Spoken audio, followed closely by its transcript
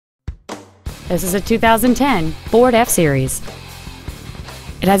This is a 2010 Ford F-Series.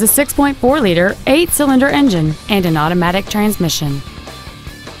 It has a 6.4-liter, 8-cylinder engine and an automatic transmission.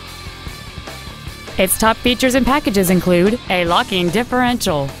 Its top features and packages include a locking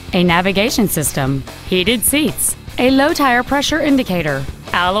differential, a navigation system, heated seats, a low tire pressure indicator,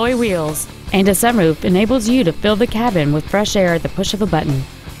 alloy wheels, and a sunroof enables you to fill the cabin with fresh air at the push of a button.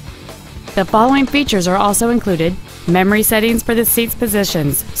 The following features are also included: memory settings for the seat's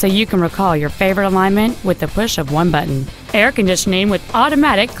positions so you can recall your favorite alignment with the push of one button, air conditioning with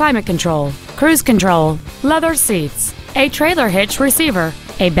automatic climate control, cruise control, leather seats, a trailer hitch receiver,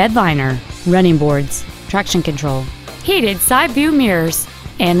 a bed liner, running boards, traction control, heated side view mirrors,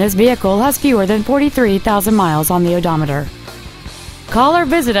 and this vehicle has fewer than 43,000 miles on the odometer. Call or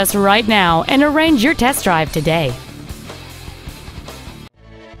visit us right now and arrange your test drive today.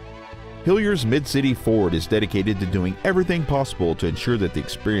 Hillyer's Mid-City Ford is dedicated to doing everything possible to ensure that the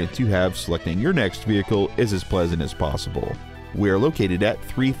experience you have selecting your next vehicle is as pleasant as possible. We are located at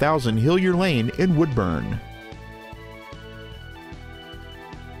 3000 Hillier Lane in Woodburn.